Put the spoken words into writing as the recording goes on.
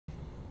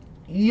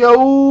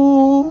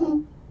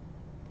Yo!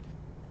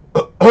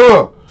 What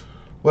up,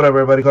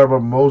 everybody?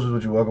 Cardboard Moses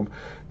with you. Welcome.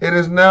 It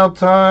is now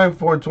time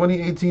for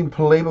 2018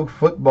 Playbook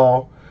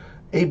Football.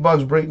 8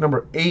 box break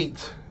number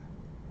 8.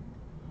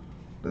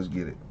 Let's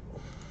get it.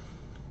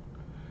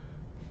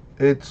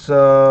 It's,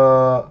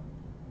 there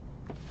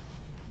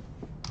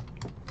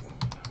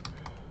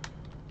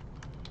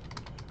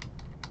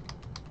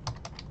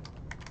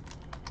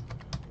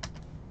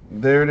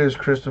it is,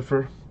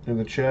 Christopher, in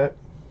the chat.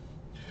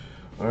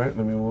 Alright,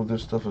 let me move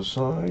this stuff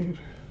aside.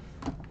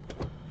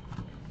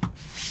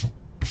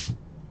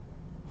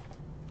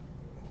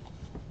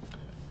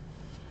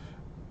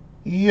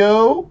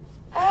 Yo!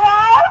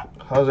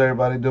 How's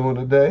everybody doing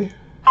today?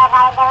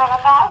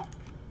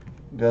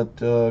 Got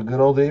good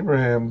old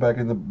Abraham back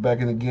in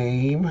the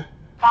game.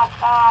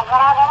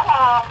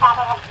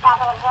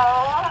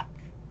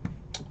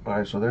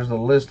 Alright, so there's the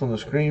list on the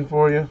screen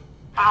for you.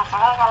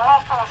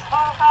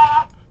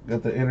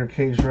 Got the inner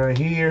case right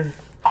here.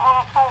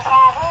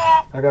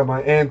 I got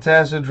my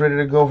antacids ready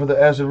to go for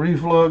the acid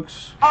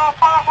reflux.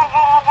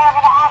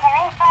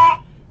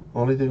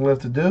 Only thing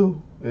left to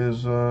do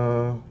is,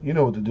 you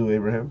know what to do,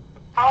 Abraham.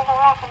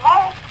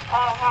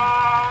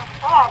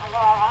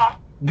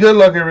 Good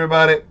luck,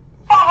 everybody.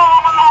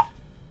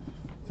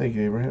 Thank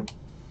you, Abraham.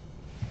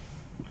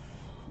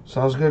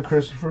 Sounds good,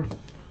 Christopher.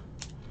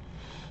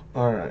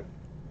 All right.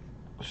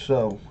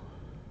 So,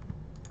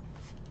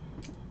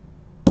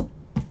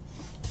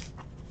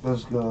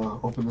 let's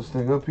go open this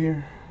thing up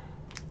here.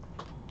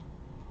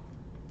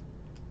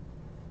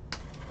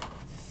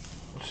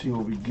 Let's see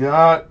what we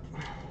got.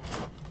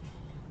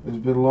 It's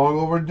been long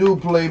overdue,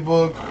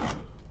 Playbook.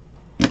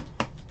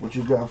 What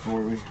you got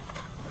for me?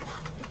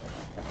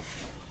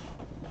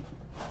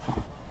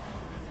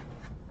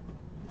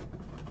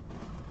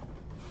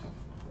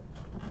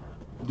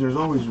 There's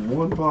always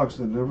one box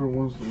that never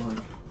wants to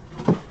like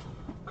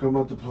come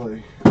out to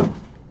play.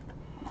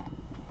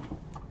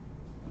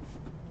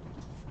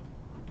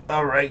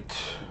 All right.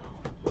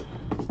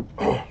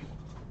 Good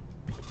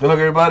luck,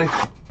 everybody.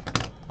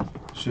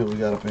 Let's see what we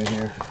got up in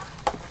here.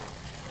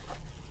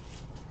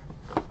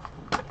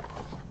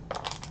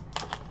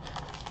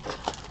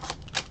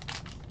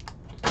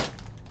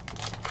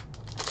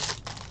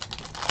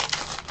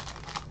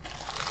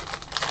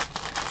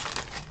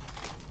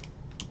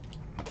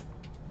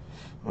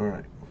 All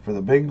right, for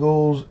the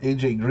Bengals,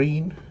 AJ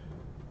Green,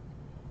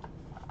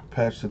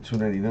 patch to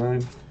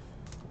 299.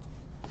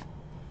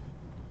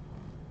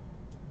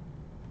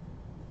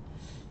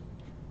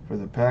 For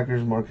the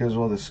Packers, Marquez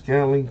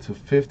Valdes-Scantling to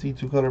 50,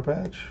 2-color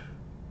patch.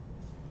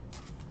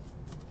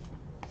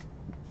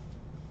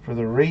 For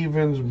the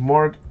Ravens,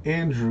 Mark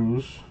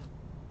Andrews,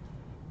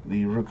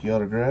 the rookie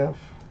autograph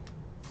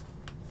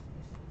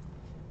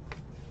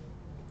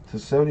to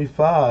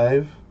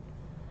 75.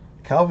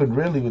 Calvin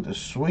Ridley with the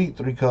sweet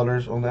 3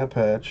 colors on that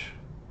patch.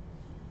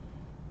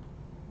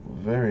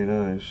 Very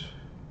nice.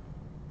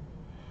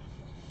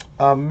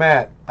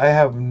 Matt, I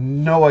have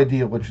no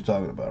idea what you're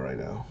talking about right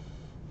now.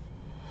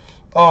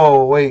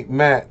 Oh, wait,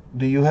 Matt,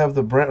 do you have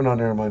the brand? No,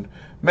 never mind.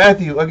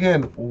 Matthew,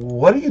 again,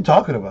 what are you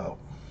talking about?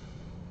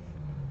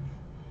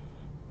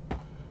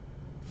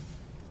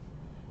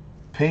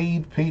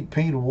 Paid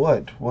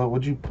what?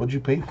 What'd you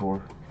pay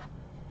for?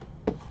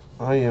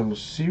 I am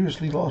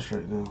seriously lost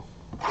right now.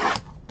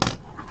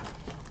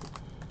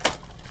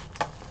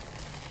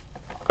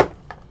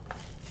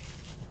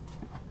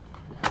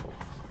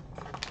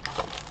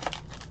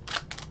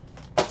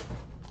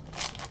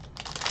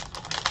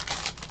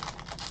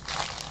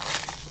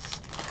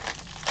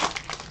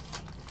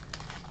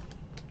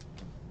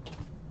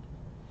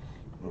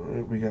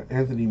 Alright, we got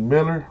Anthony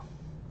Miller,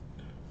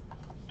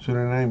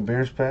 299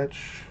 Bears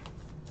patch.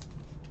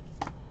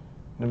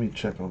 Let me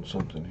check on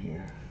something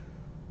here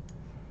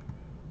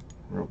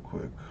real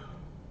quick.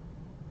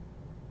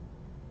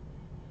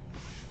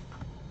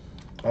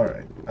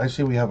 Alright, I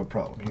see we have a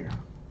problem here.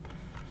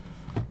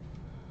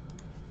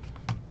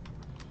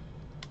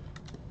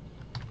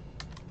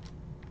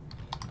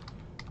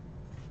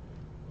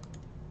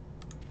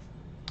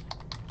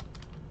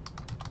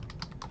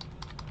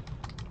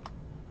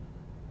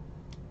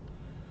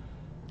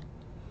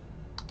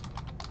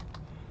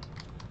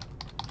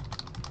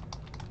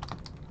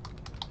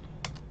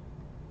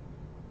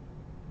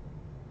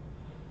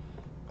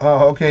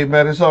 Oh, okay,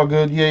 man, it's all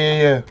good.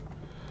 Yeah.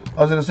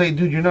 I was gonna say,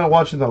 dude, you're not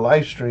watching the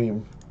live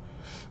stream.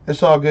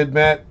 It's all good,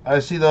 Matt. I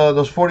see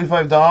those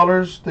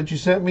 $45 that you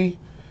sent me.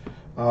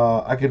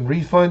 I can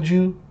refund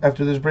you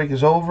after this break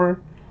is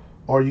over,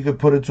 or you could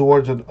put it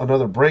towards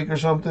another break or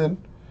something.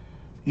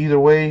 Either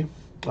way,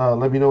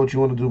 let me know what you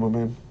want to do, my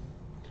man.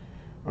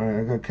 All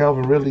right, I got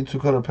Calvin Ridley,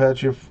 2-color patch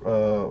here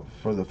for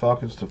the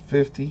Falcons to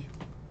 50.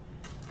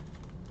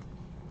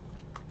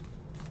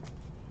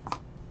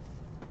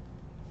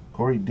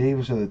 Corey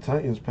Davis of the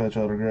Titans patch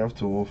autograph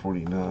to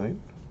 149.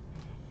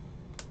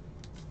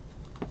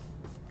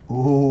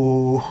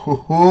 Ooh,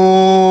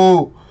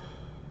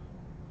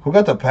 who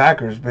got the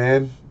Packers,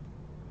 man?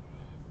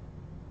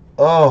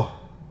 Oh,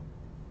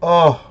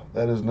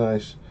 that is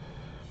nice.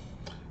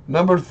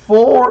 Number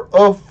 4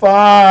 of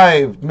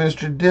 5,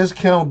 Mr.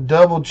 Discount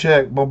Double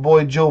Check, my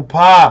boy Joe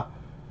Pa.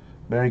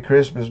 Merry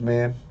Christmas,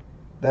 man.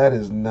 That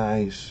is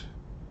nice.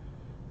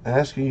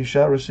 Ask and you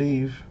shall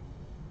receive.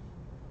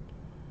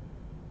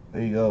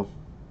 There you go.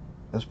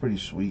 That's pretty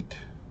sweet.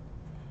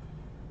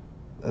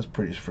 That's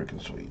pretty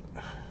freaking sweet.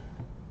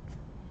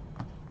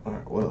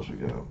 Alright, what else we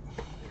got?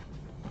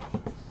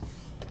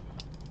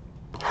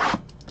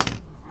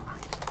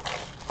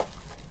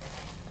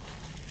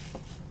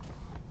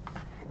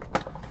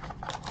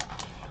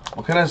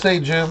 What can I say,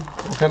 Jim?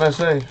 What can I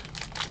say?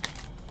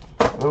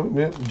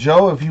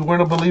 Joe, if you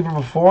weren't a believer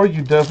before,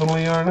 you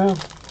definitely are now.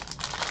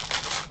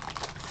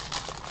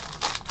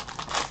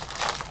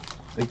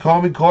 They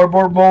call me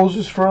Cardboard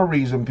Moses for a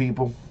reason,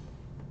 people.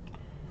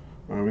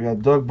 Alright, we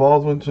got Doug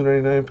Baldwin,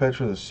 299 patch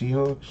for the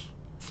Seahawks.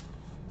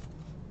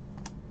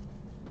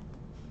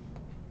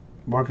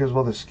 Marquez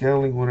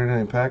Valdez-Scantling,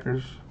 199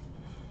 Packers.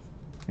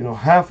 You know,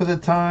 half of the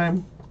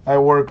time, I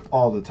work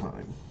all the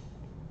time.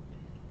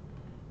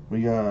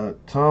 We got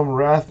Tom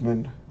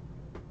Rathman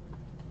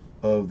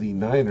of the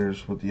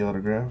Niners with the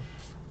autograph.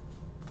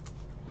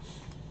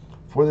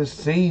 For the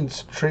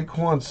Saints,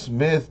 Traquan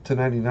Smith,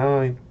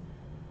 299.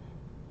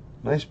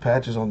 Nice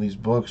patches on these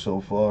books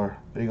so far.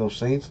 There you go,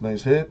 Saints.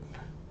 Nice hit.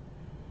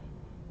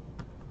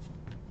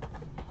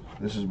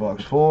 This is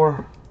box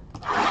 4.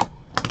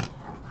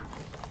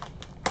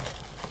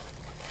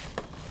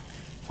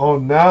 Oh,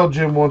 now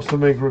Jim wants to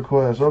make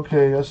requests.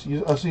 Okay, I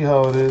see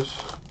how it is.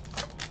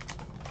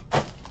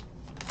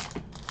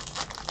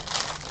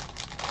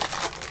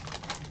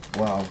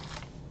 Wow.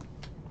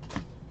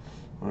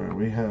 Alright,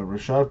 we have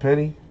Rashad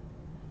Penny,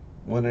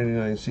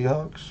 199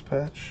 Seahawks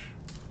patch.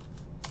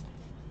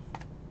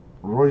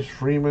 Royce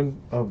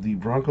Freeman of the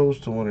Broncos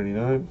to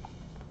 189.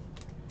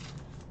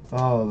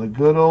 Oh, the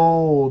good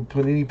old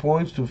Panini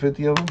points,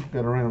 250 of them.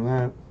 Got a random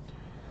that.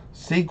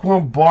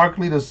 Saquon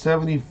Barkley to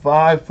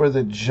 75 for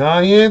the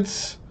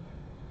Giants.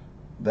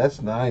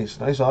 That's nice.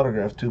 Nice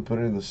autograph too. Put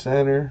it in the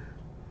center.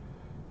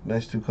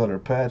 Nice 2-color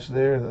patch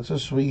there. That's a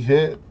sweet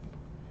hit.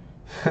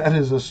 That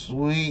is a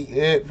sweet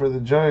hit for the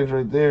Giants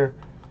right there.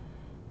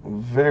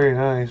 Very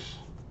nice.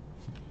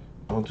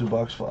 On to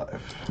box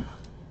 5.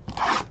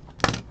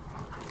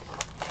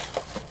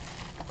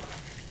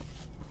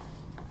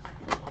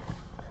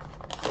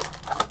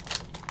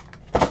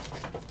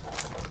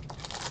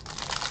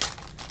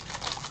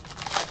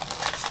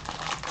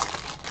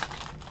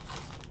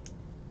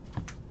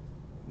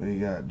 There you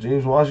got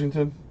James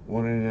Washington,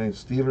 189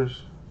 Steelers.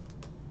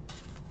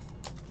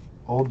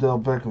 Odell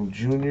Beckham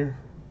Jr.,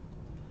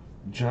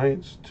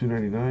 Giants,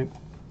 299.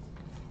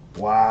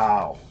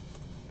 Wow.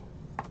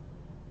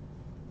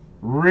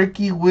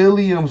 Ricky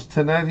Williams,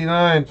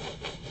 299.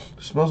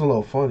 Smells a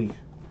little funny.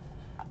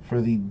 For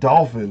the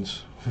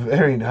Dolphins.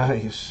 Very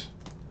nice.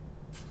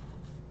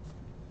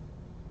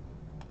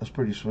 That's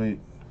pretty sweet.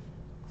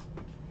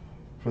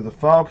 For the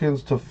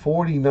Falcons to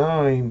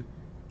 49,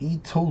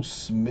 Ito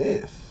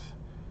Smith.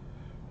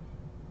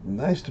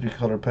 Nice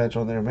 3-color patch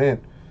on there,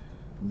 man.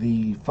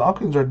 The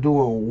Falcons are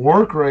doing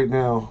work right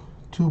now.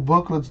 2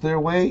 booklets their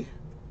way.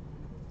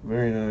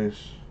 Very nice.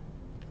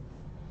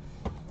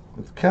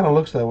 It kind of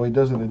looks that way,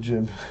 doesn't it,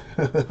 Jim?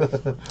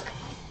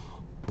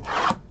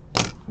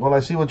 Well, I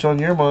see what's on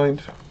your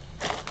mind.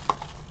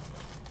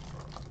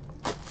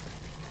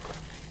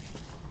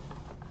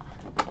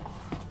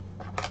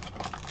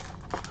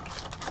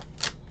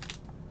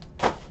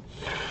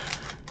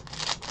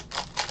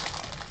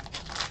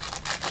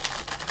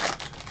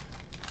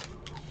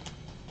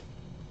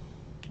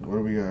 What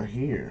do we got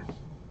here?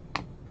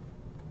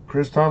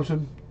 Chris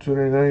Thompson,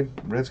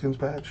 299, Redskins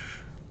patch.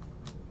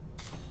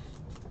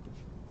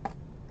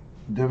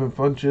 Devin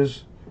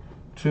Funches,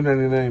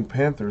 299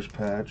 Panthers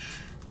patch.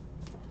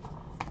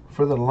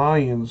 For the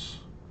Lions,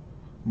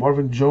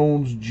 Marvin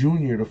Jones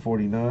Jr. to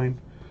 49.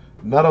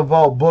 Not a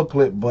vault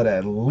booklet, but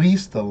at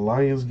least the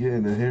Lions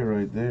getting a hit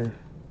right there.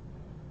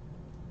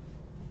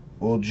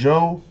 Well,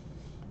 Joe,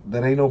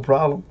 that ain't no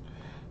problem.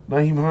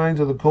 Naheem Hines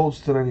of the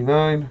Colts to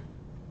 99.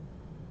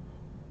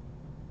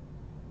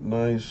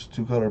 Nice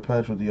 2-color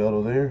patch with the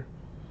auto there.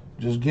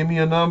 Just give me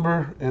a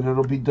number and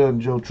it'll be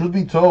done, Joe. Truth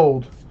be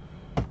told,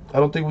 I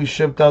don't think we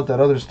shipped out that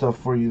other stuff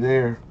for you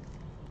there.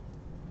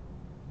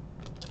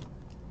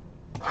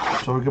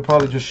 So we could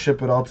probably just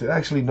ship it out to...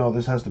 Actually, no,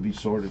 this has to be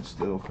sorted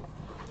still.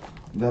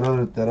 That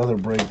other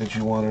break that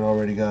you wanted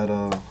already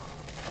got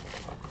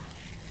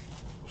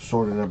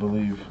sorted, I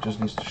believe. Just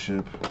needs to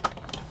ship.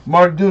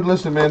 Mark, dude,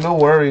 listen, man, no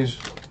worries.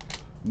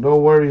 No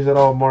worries at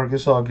all, Mark.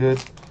 It's all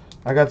good.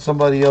 I got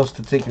somebody else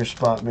to take your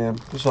spot, man.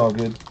 It's all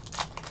good.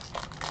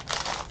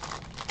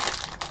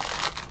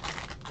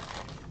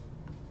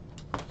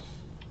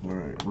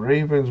 Alright,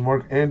 Ravens,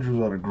 Mark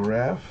Andrews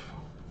autograph.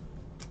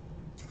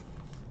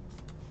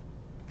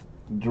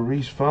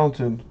 Darius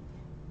Fountain,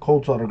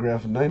 Colts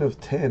autograph, 9 of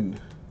 10.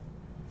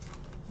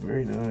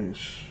 Very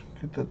nice.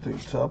 Get that thing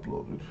top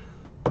loaded.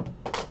 There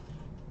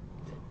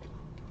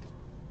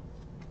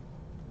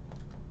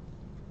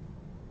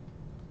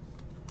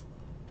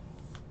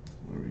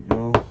we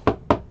go.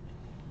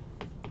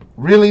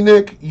 Really,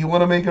 Nick? You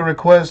want to make a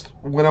request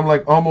when I'm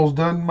like almost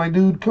done, my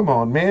dude? Come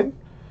on, man.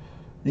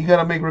 You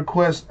got to make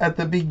requests at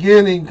the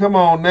beginning. Come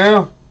on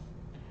now.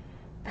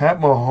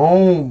 Pat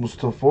Mahomes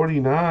to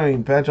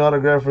 49. Patch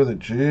autograph for the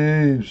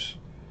Chiefs.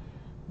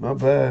 Not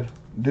bad.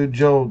 Dude,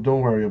 Joe,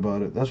 don't worry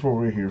about it. That's what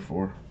we're here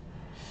for.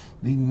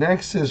 The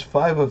next is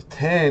 5 of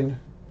 10.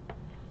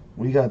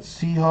 We got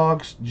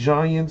Seahawks,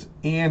 Giants,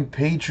 and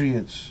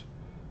Patriots.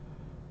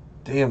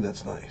 Damn,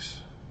 that's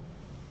nice.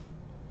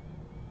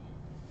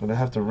 Gonna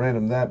have to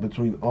random that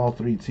between all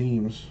three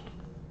teams.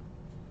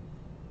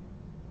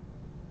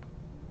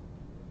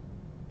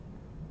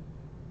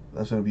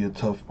 That's gonna be a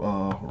tough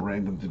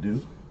random to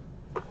do.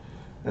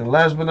 And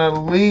last but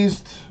not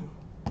least,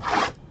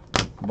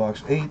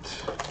 box 8.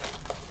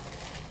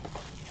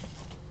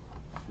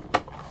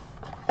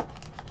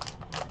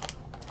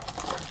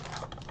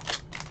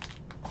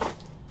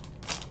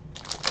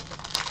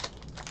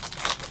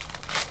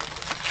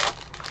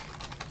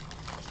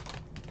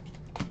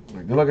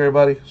 Good luck,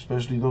 everybody,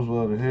 especially those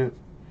without a hit.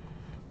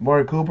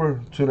 Amari Cooper,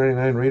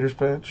 $2.99 Raiders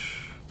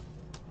patch.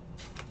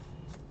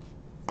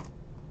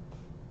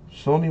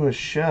 Sony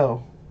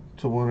Michel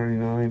to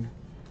 $1.99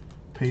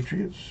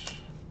 Patriots.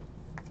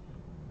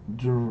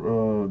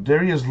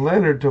 Darius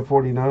Leonard to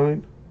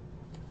 $49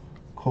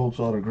 Colts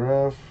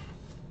autograph.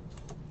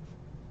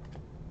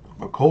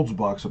 A Colts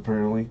box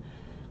apparently,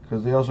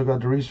 because they also got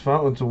Darius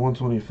Fountain to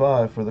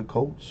 $125 for the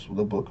Colts with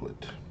a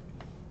booklet.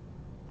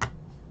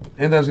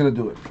 And that's gonna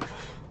do it.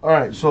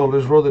 Alright, so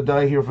let's roll the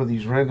die here for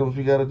these randoms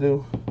we gotta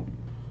do.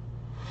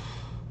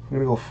 We're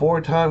gonna go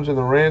 4 times in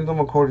the random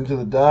according to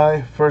the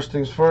die. First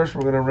things first,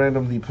 we're gonna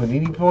random the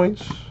Panini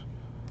points.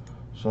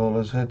 So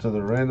let's head to the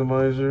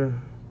randomizer.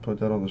 Put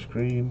that on the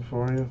screen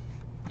for you.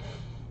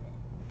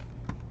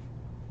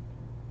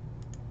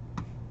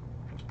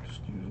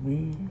 Excuse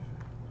me.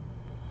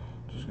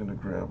 Just gonna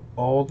grab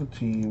all the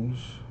teams.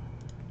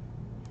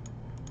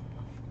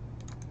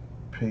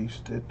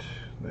 Paste it.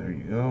 There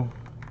you go.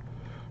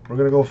 We're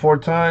going to go 4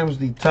 times.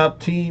 The top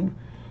team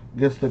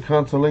gets the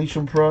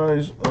consolation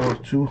prize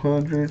of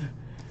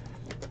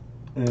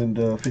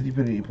 250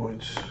 Panini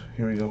points.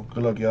 Here we go.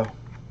 Good luck, y'all.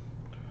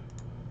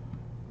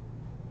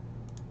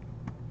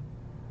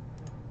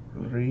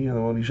 3, and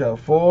I only shot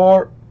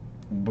 4.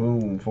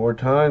 Boom. 4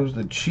 times.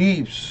 The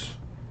Chiefs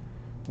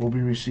will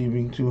be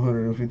receiving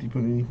 250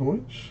 Panini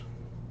points.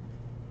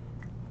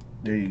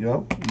 There you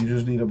go. You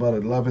just need about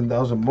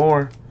 11,000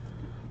 more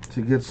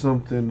to get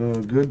something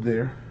good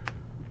there.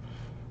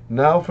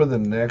 Now for the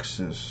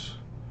Nexus.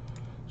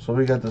 So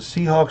we got the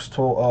Seahawks,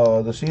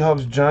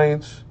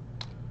 Giants,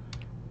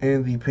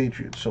 and the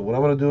Patriots. So what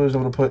I'm gonna do is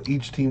I'm gonna put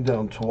each team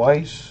down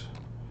twice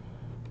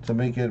to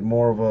make it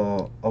more of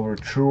a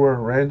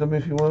truer random,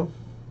 if you will.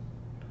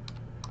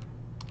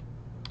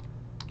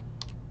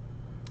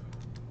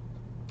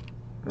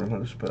 I don't know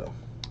how to spell.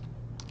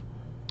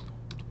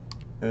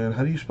 And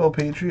how do you spell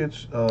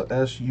Patriots?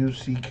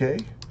 S-U-C-K.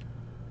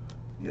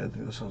 Yeah, I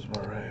think that sounds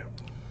about right.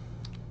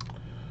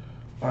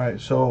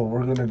 Alright, so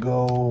we're going to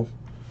go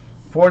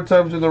 4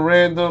 times in the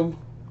random.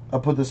 I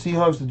put the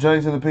Seahawks, the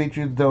Giants, and the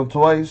Patriots down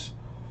twice.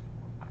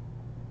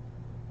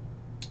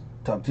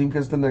 Top team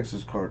gets the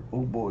Nexus card.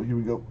 Oh boy, here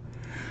we go.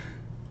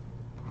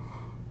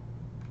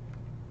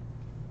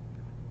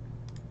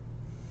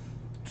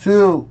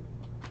 Two,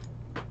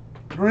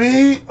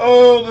 3.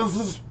 Oh, the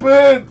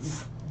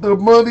suspense. The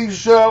money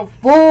shot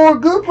 4.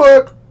 Good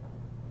luck.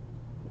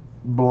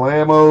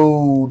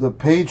 Blammo, the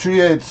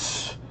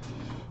Patriots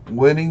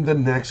winning the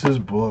Nexus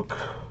book.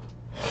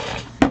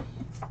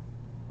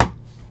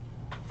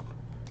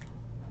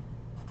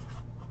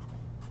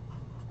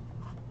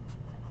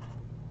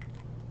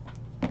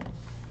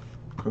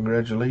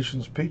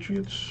 Congratulations,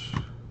 Patriots.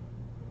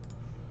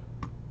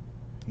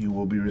 You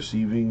will be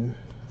receiving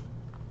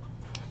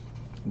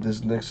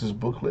this Nexus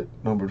booklet,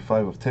 numbered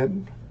 5 of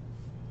 10.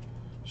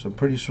 Some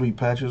pretty sweet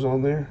patches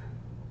on there.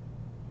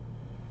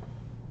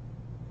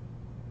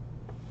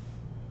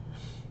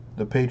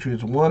 The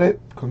Patriots won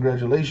it.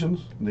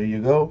 Congratulations. There you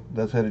go.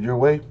 That's headed your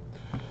way.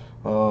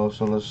 So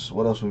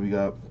what else have we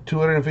got?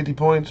 250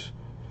 points.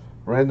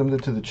 Randomed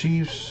it to the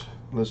Chiefs.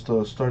 Let's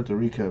start the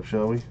recap,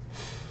 shall we?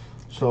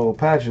 So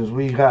patches,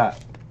 we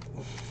got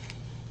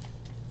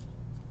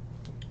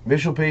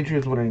Mitchell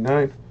Patriots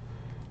 199,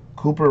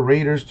 Cooper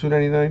Raiders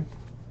 299,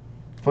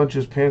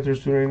 Funches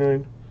Panthers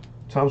 299,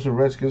 Thompson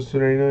Redskins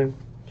 299,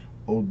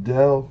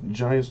 Odell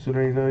Giants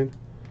 299,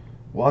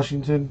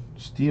 Washington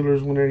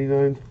Steelers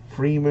 199,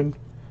 Freeman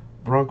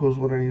Broncos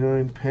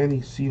 199,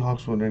 Penny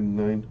Seahawks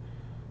 199,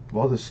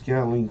 Valdez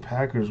Scantling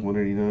Packers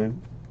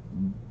 199,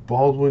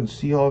 Baldwin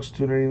Seahawks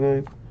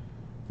 299,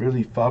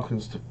 Ridley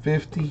Falcons to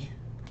 50,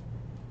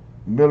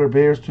 Miller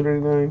Bears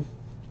 299,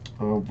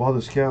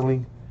 Valdez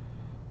Scantling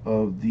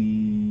of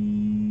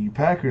the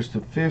Packers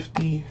to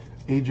 50,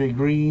 AJ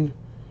Green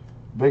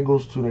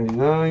Bengals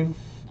 299.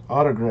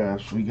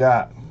 Autographs, we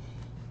got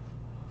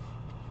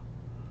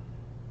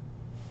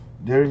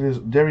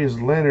Darius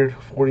Leonard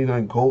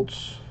 49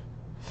 Colts,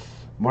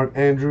 Mark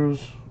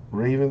Andrews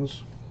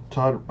Ravens,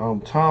 Tom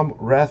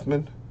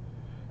Rathman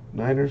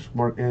Niners.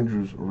 Mark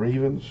Andrews,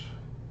 Ravens.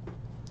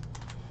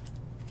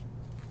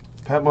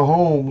 Pat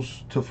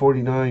Mahomes to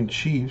 49,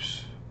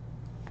 Chiefs.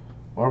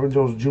 Marvin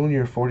Jones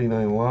Jr.,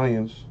 49,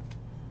 Lions.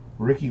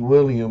 Ricky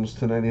Williams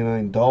to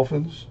 99,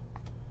 Dolphins.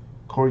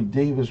 Corey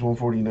Davis,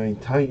 149,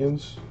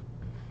 Titans.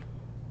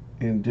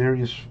 And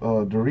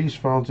Darius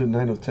Fountain,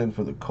 9 of 10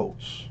 for the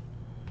Colts.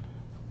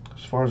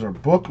 As far as our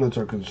booklets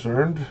are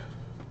concerned,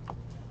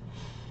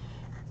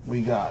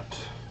 we got...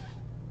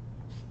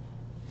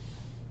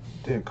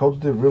 Damn, Colts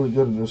did really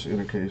good in this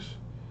intercase.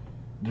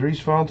 Darius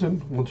Fountain,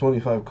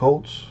 125,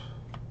 Colts.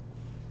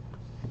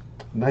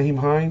 Naheem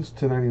Hines,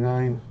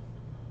 299,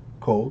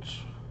 Colts.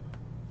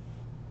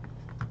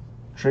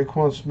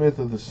 Traquan Smith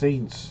of the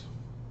Saints,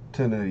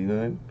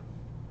 1099.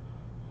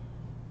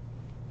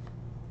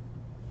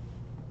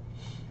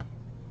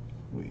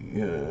 We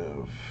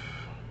have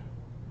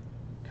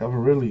Calvin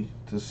Ridley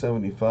to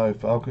 75,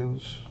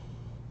 Falcons.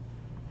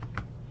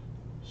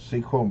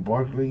 Saquon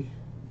Barkley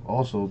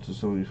also to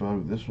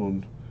 75. This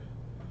one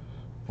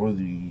for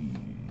the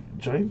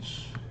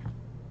Giants.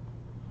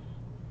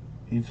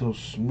 Ito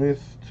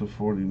Smith to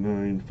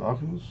 49,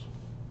 Falcons.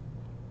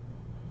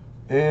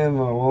 And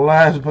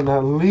last but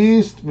not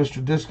least,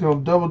 Mr.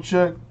 Discount Double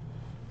Check,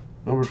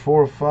 number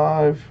 4 of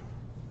 5,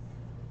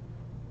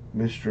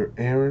 Mr.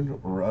 Aaron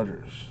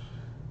Rodgers.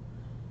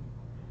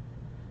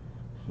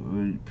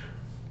 Sleep.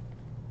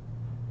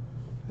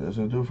 That's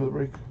going to do it for the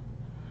break.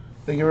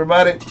 Thank you,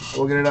 everybody.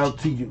 We'll get it out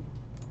to you.